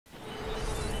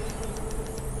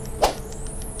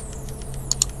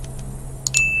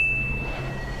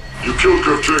killed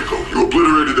Kravchenko. You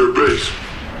obliterated their base.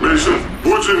 Mason,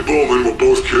 Woods and Bowman were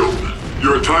both killed.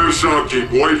 Your entire SOC team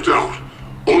wiped out.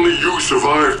 Only you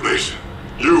survived, Mason.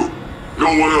 You. No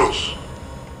one else.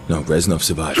 No, Reznov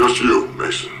survived. Just you,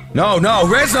 Mason. No,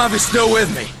 Reznov is still with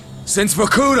me. Since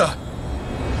Vorkuta.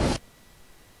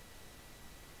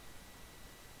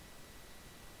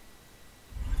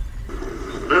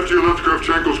 After you left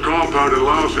Kravchenko's compound in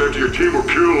Laos after your team were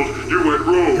killed, you went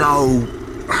rogue. No.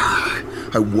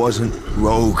 I wasn't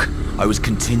rogue. I was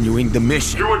continuing the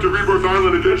mission. You went to Rebirth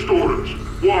Island against orders.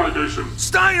 Why, Mason?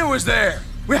 Steiner was there!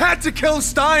 We had to kill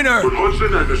Steiner! But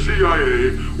Hudson and the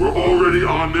CIA were already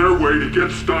on their way to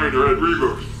get Steiner at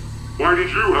Rebirth. Why did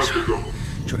you have to go?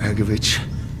 Dragovich,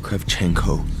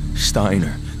 Kravchenko,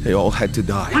 Steiner, they all had to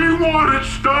die. We wanted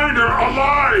Steiner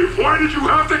alive! Why did you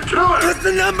have to kill him? Because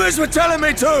the numbers were telling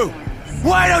me to!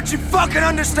 Why don't you fucking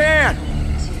understand?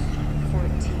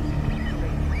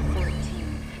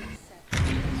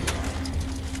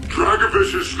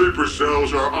 Dragovich's sleeper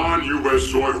cells are on U.S.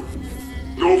 soil.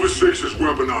 Nova 6 is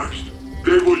weaponized.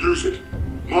 They will use it.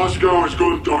 Moscow has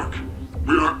gone dark.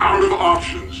 We are out of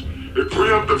options. A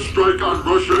preemptive strike on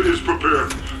Russia is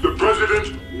prepared. The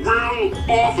President will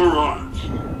authorize.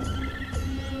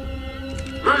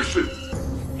 Mason,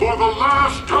 for the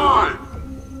last time,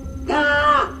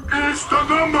 where is the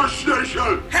number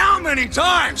station? How many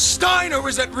times? Steiner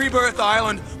was at Rebirth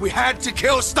Island. We had to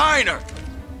kill Steiner.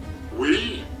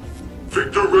 We?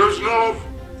 Victor Reznov?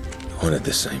 Wanted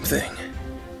the same thing.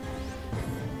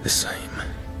 The same.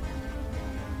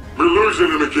 We're losing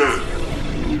him again.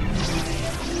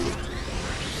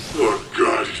 Oh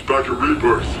God, he's back at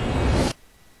Rebirth.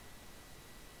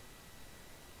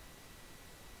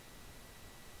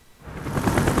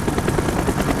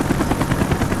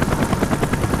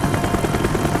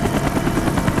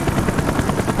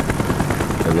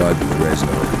 Arrived with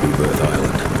Reznov at Rebirth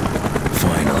Island.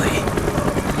 Finally.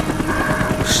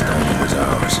 Steiner was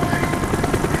ours.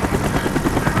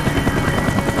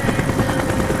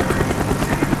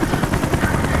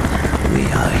 We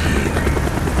are here.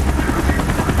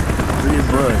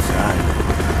 Rebirth Island.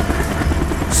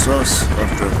 Source of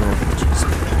Dragovich's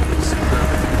base.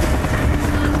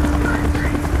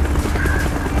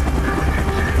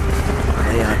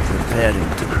 They are preparing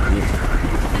to begin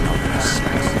number 6.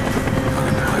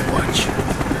 On my watch.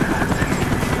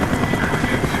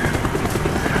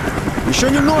 Еще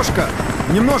немножко!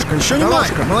 Немножко, еще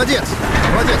немножко! Давай. Молодец!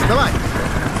 Молодец, давай!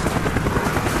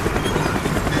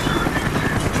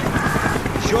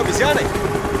 Еще обезьяны?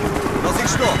 У нас их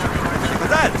что?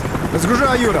 Хватает?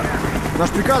 Разгружай, Юра! Наш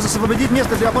приказ освободить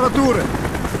место для аппаратуры!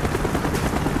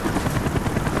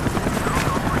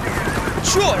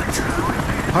 Черт!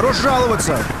 Хорош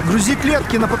жаловаться! Грузи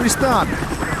клетки на Папристан!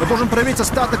 Я должен проверить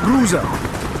остаток груза!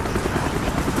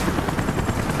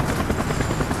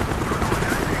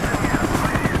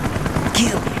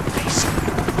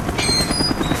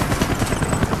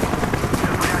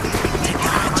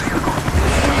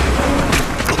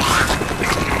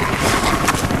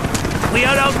 We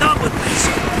are outnumbered,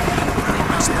 Mason.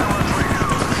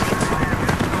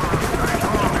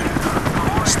 We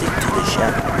must stick to the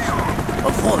shadows.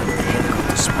 Avoid the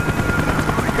helicopter smoke.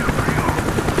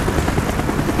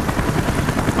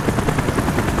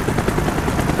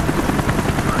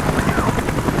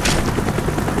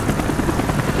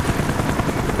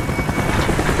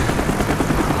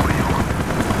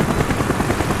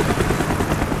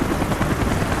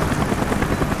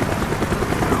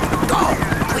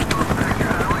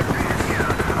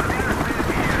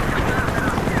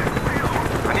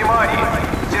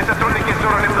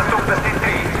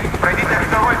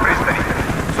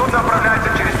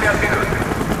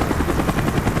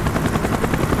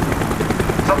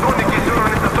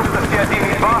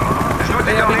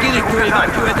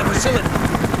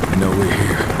 I know we're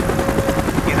here.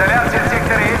 Изоляция в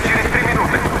секторе F через 3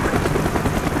 минуты.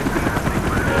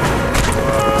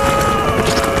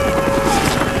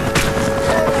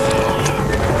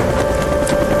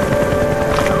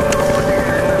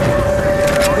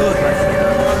 Good, my friend.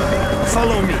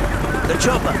 Follow me. The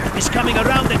chopper is coming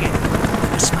around again.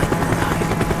 Let's find it alive.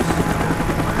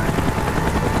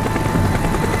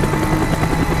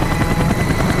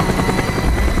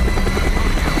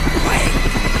 Wait!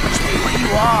 Stay where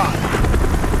you are.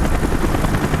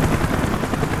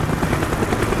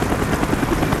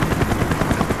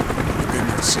 They did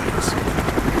not see us.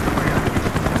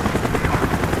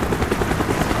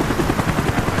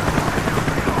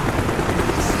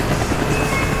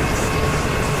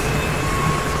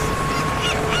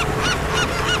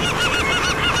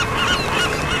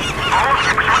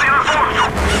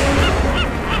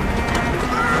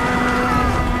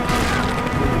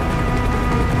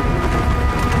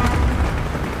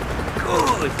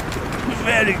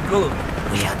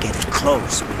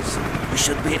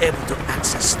 should be able to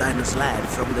access Steiner's lab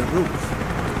from the roof.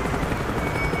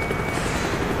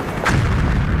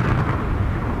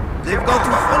 They've gone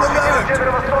through full alert!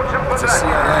 It's the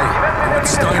CIA. They want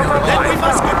Steiner alive. Then we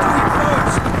must get to him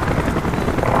first!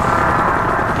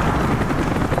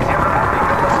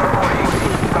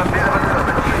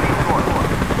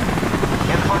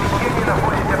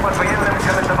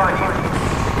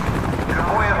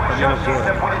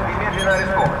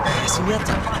 Если нет...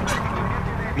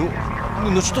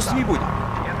 Ну что с ними будет?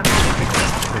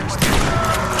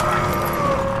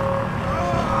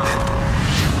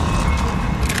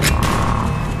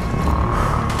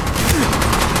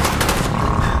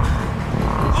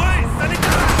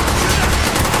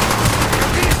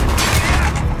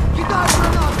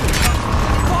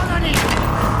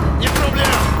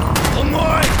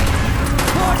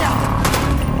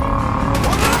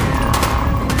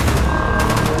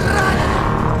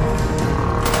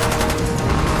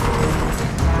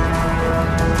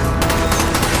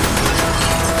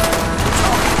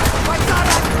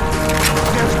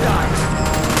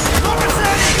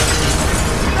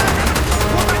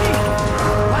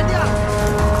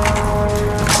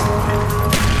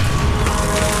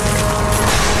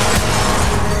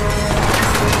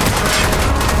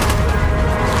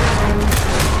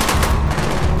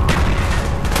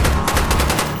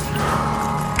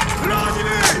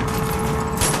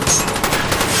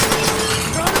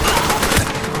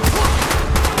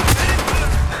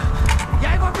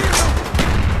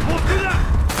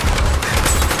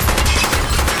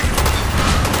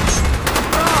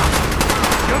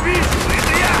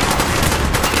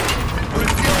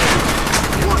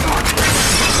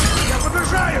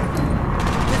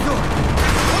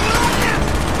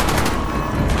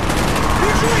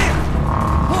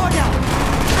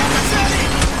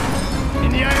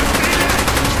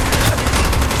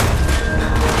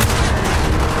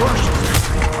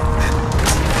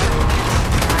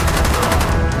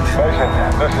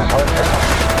 This is Hunter.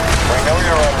 We know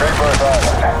you're on Rebirth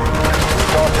Island.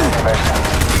 Talk to me, Mason.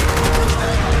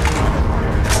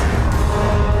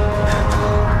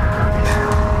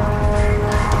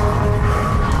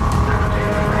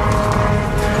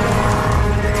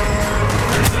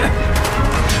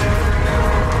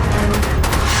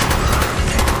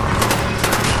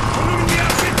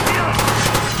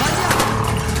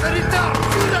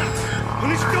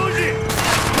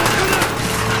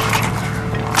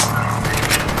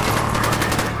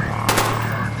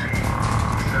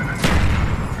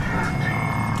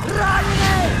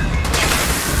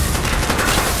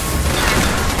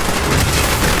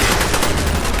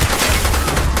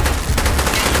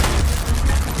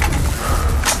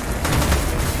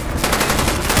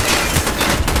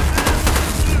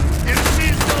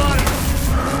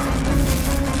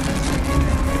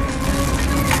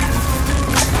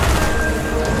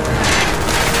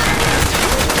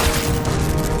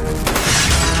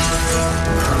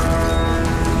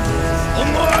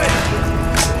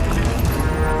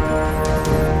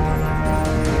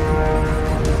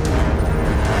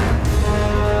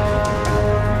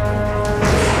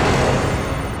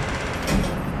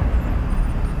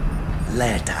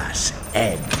 Let us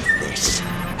end this.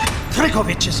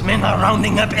 Trikovic's men are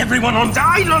rounding up everyone on the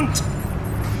island!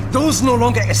 Those no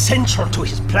longer essential to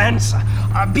his plans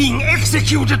are being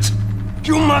executed!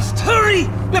 You must hurry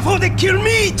before they kill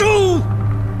me too!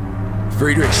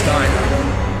 Friedrich Steiner.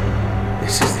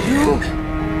 This is the end.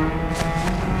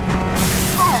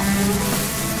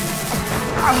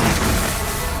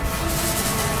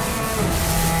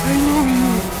 I know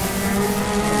you.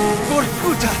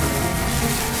 Vorkuta.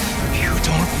 You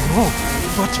don't know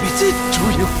what we did to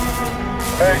you.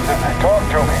 Mason, talk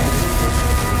to me.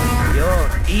 Your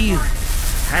evil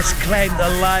has claimed the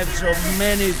lives of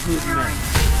many good men.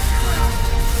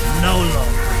 No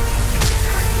longer.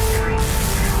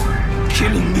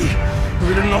 Killing me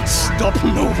will not stop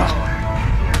Nova.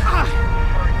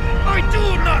 I do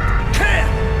not care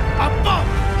about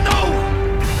Nova.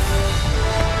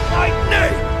 My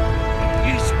name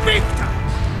is Victor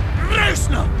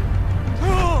Reznov.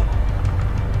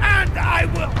 And I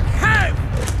will have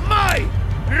my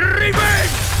revenge!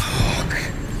 Fuck.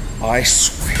 I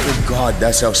swear to God,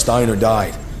 that's how Steiner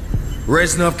died.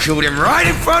 Reznov killed him right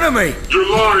in front of me! You're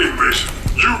lying, Mason.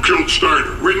 You killed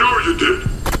Steiner. We know you did.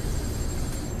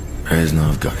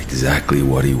 Reznov got exactly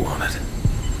what he wanted.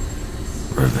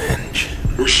 Revenge.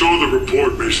 We saw the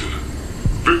report, Mason.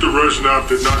 Victor Reznov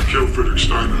did not kill Friedrich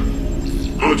Steiner.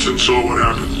 Hudson saw what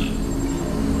happened.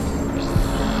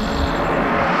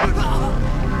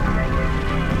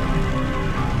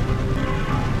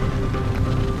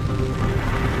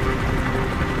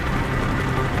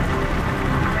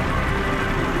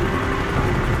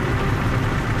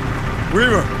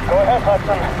 Weaver! Go ahead,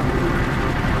 Hudson.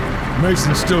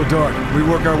 Mason's still dark. We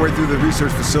work our way through the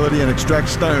research facility and extract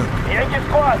Steiner. Yankee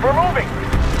squad, we're moving.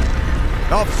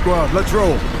 Alpha squad, let's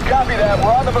roll. Copy that,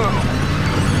 we're on the move.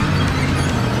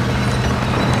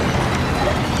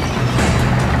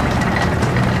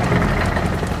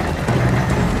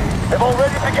 They've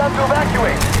already begun to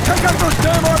evacuate. Take out those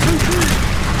damn RPGs!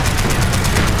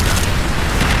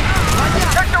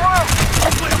 Check the room!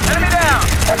 Enemy down!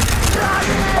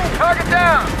 Target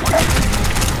down!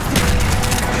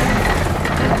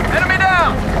 Enemy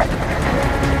down!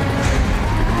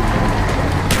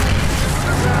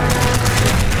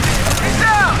 He's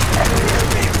down!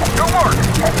 Good work!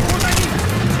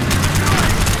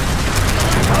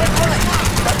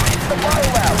 The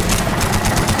fire out!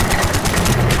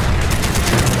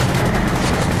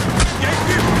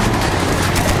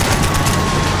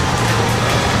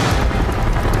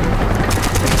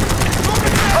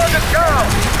 Target down!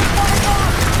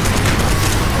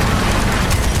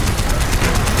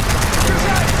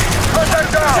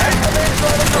 Contact down!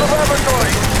 Coming to the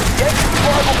laboratory! Yankee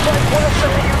squad will flight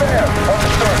 170 you there!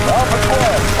 Understood. Alpha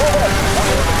squad, forward!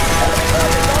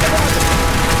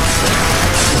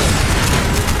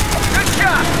 Good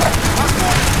shot!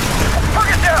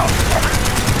 Target down!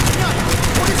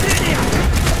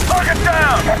 Target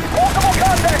down! Multiple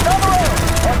contacts on the road!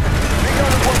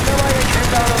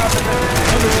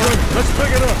 Understood. Let's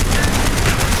pick it up.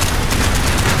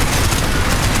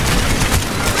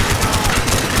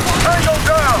 Tango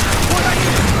down!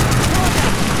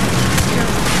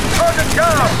 Target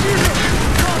down!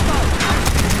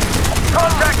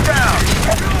 Contact down!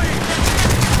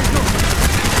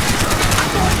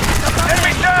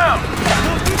 Enemy down!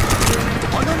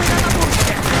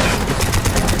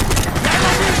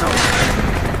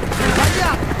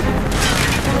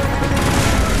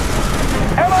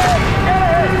 Hello! Get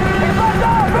ahead! He's locked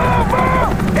up! Move!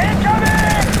 Move!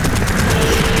 Incoming!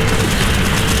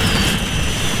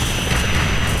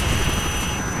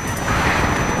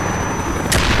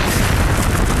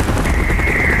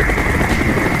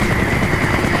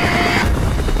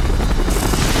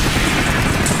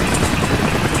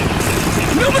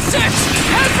 Number 6!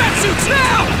 Hazmat suits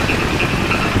now!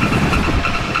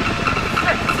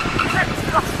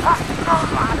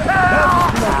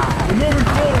 We're moving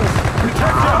forward.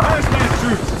 Protect your hazmat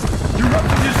suits. You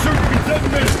ruptured your suit in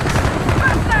 7 minutes.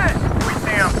 We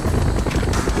see him.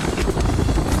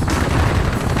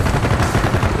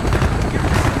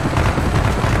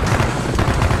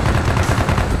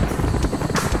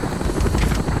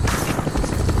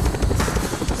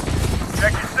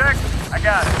 Check your six. I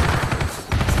got it.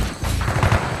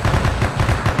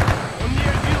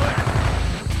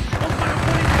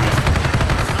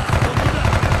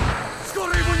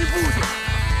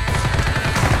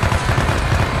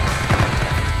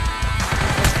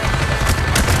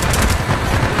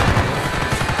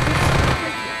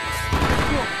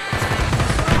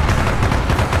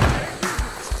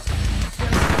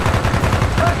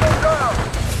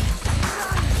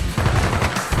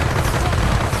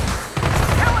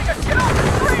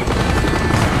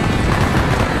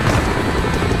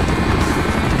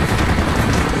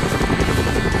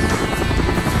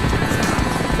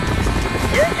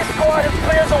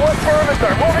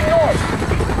 They're moving north!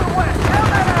 East to west, down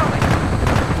that alley!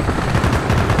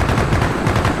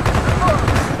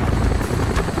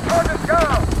 Target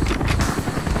down!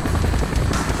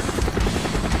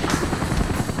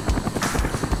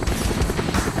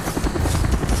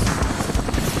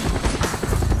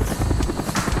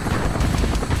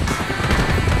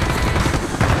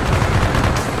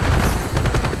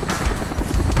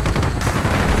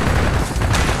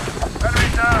 Enemy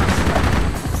down!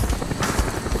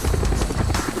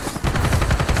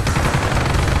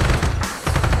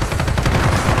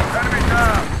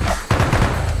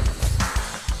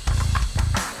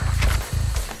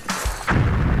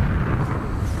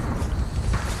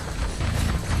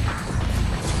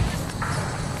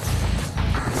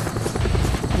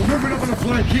 Moving up on the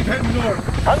flank. Keep heading north.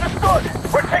 Understood!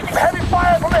 We're taking heavy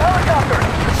fire from the helicopters!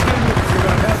 Stay with us. We're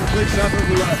about half a plate south of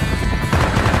the left.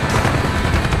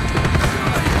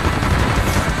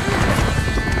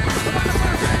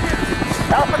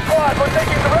 Alpha squad, we're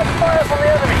taking direct fire from the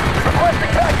enemy!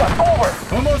 Requesting backup, over!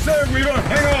 Almost there, Weaver.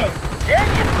 Hang on.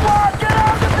 Yankee squad, get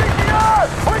out the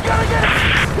CCR! We're gonna get it!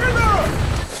 Weaver!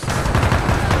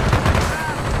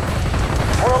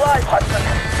 We're alive, Hudson,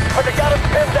 but they got us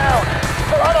pinned down.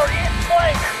 They're on our east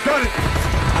flank! Got it.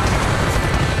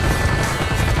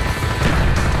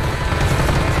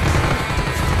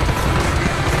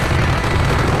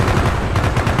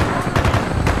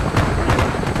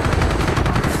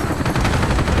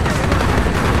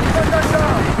 Contact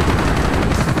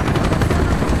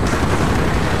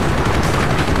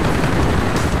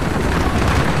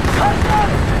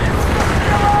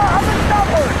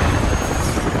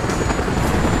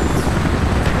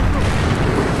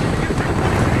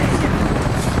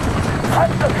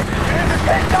Hudson!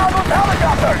 Take down those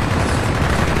helicopters!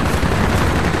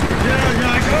 Yeah,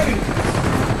 I got it.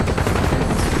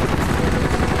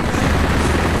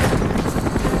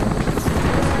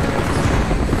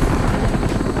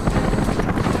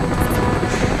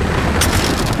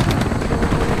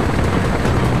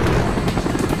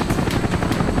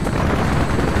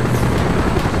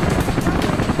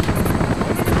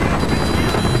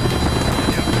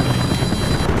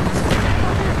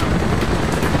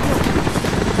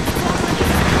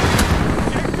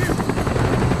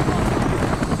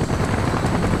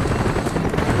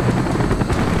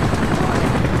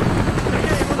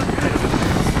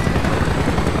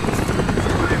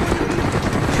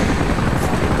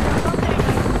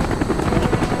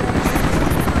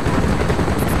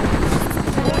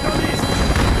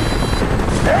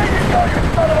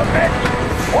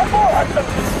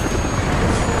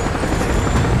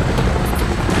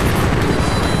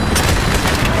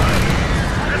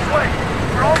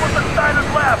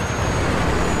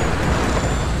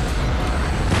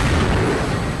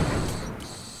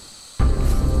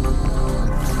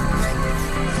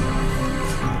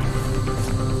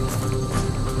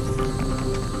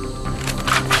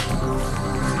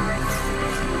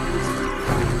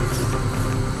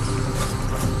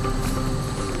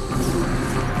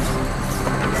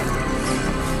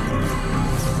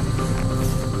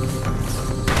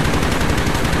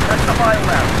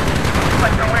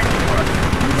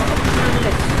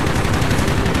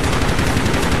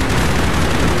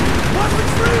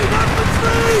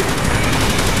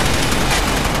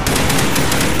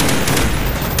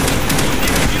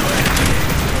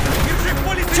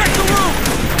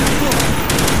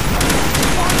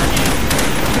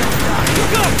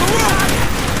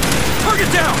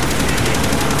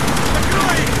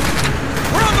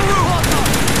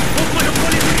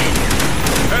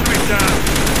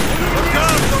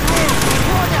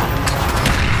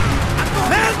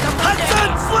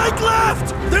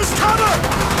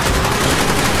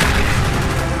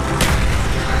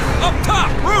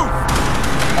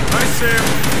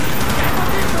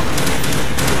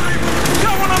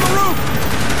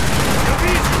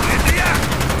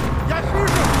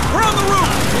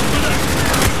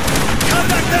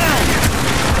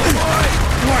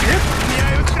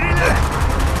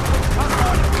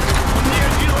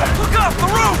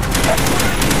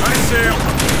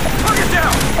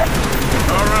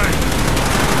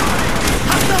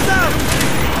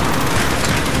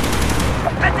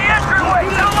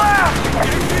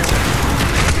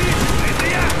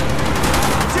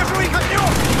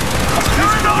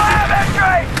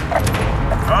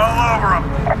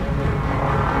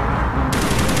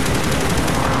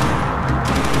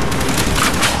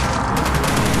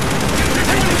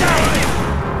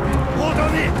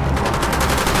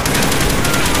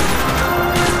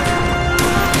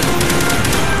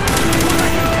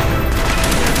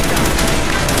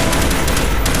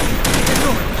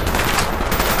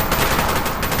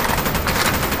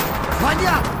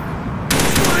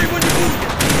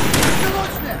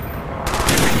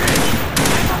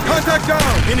 Contact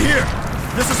down! In here!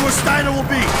 This is where Steiner will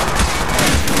be!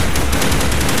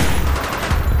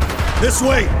 This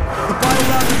way! The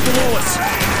biolab is below us!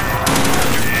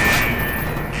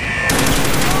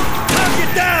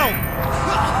 Target down!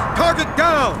 Target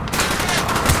down!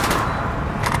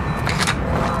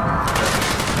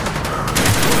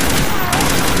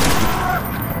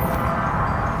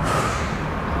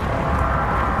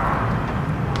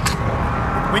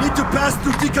 We need to pass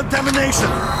through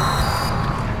decontamination!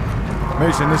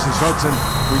 Mason, this is Hudson.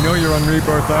 We know you're on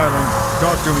Rebirth Island.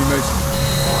 Talk to me, Mason.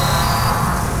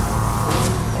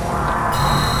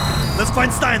 Let's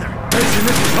find Steiner! Mason,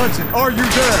 this is Hudson. Are you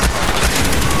there?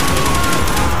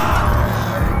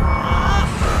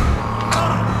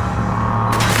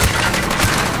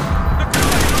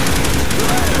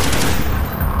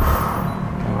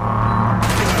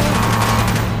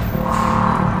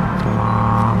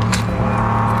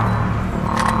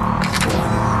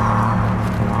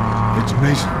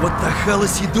 Mason. What the hell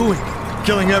is he doing?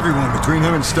 Killing everyone between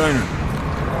him and Steiner.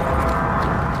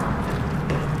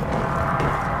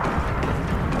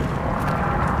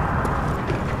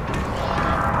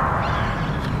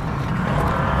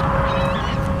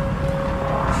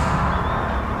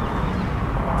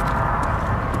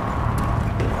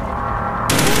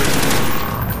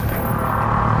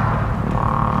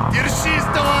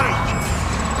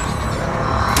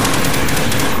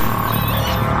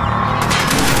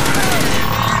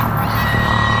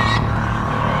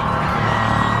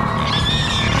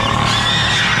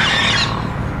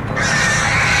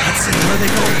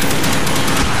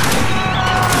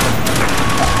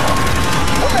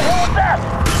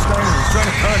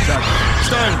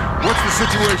 Steiner, what's the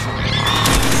situation?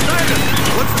 Steiner,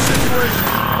 what's the situation?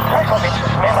 Dracovich's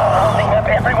men are rounding up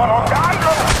everyone on the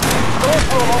island. Those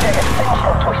no longer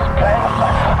essential to his plans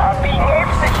are being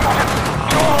executed.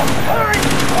 You must hurry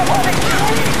before they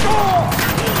kill me too!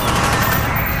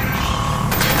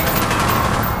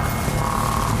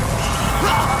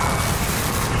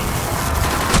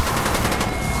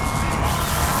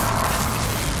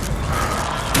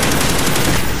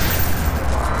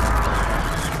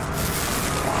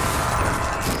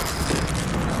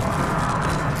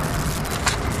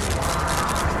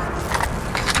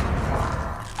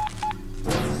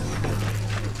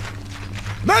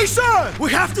 Mason!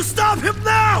 We have to stop him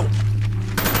now!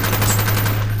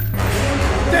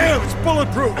 Damn, it's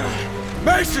bulletproof!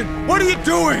 Mason, what are you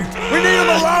doing? We need him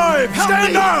alive!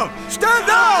 Stand down! Stand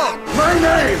down! My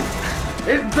name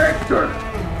is Victor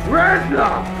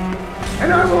Reznov,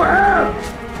 and I will have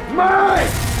my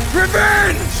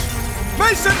Revenge!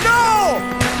 Mason,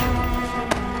 no!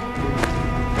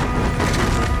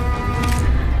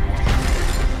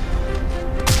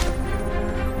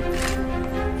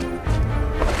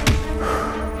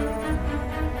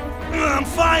 I'm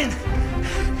fine!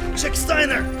 Check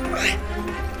Steiner!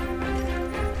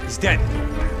 He's dead.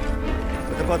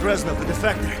 What about Reznov, the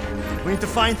defector? We need to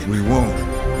find him. We won't.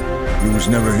 He was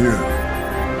never here.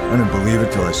 I didn't believe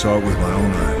it till I saw it with my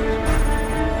own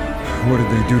eyes. What did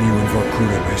they do to you in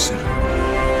Vorkuta, Mason?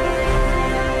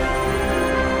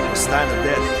 Steiner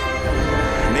dead.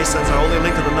 Mason's our only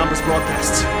link to the numbers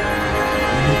broadcasts.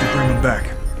 We need to bring him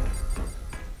back.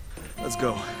 Let's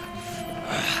go.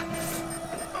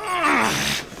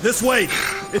 This way!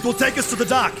 It will take us to the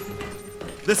dock!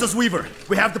 This is Weaver.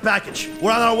 We have the package.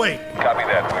 We're on our way. Copy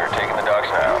that. We're taking the docks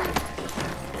now.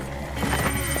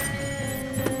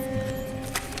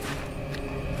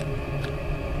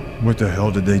 What the hell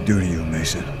did they do to you,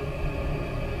 Mason?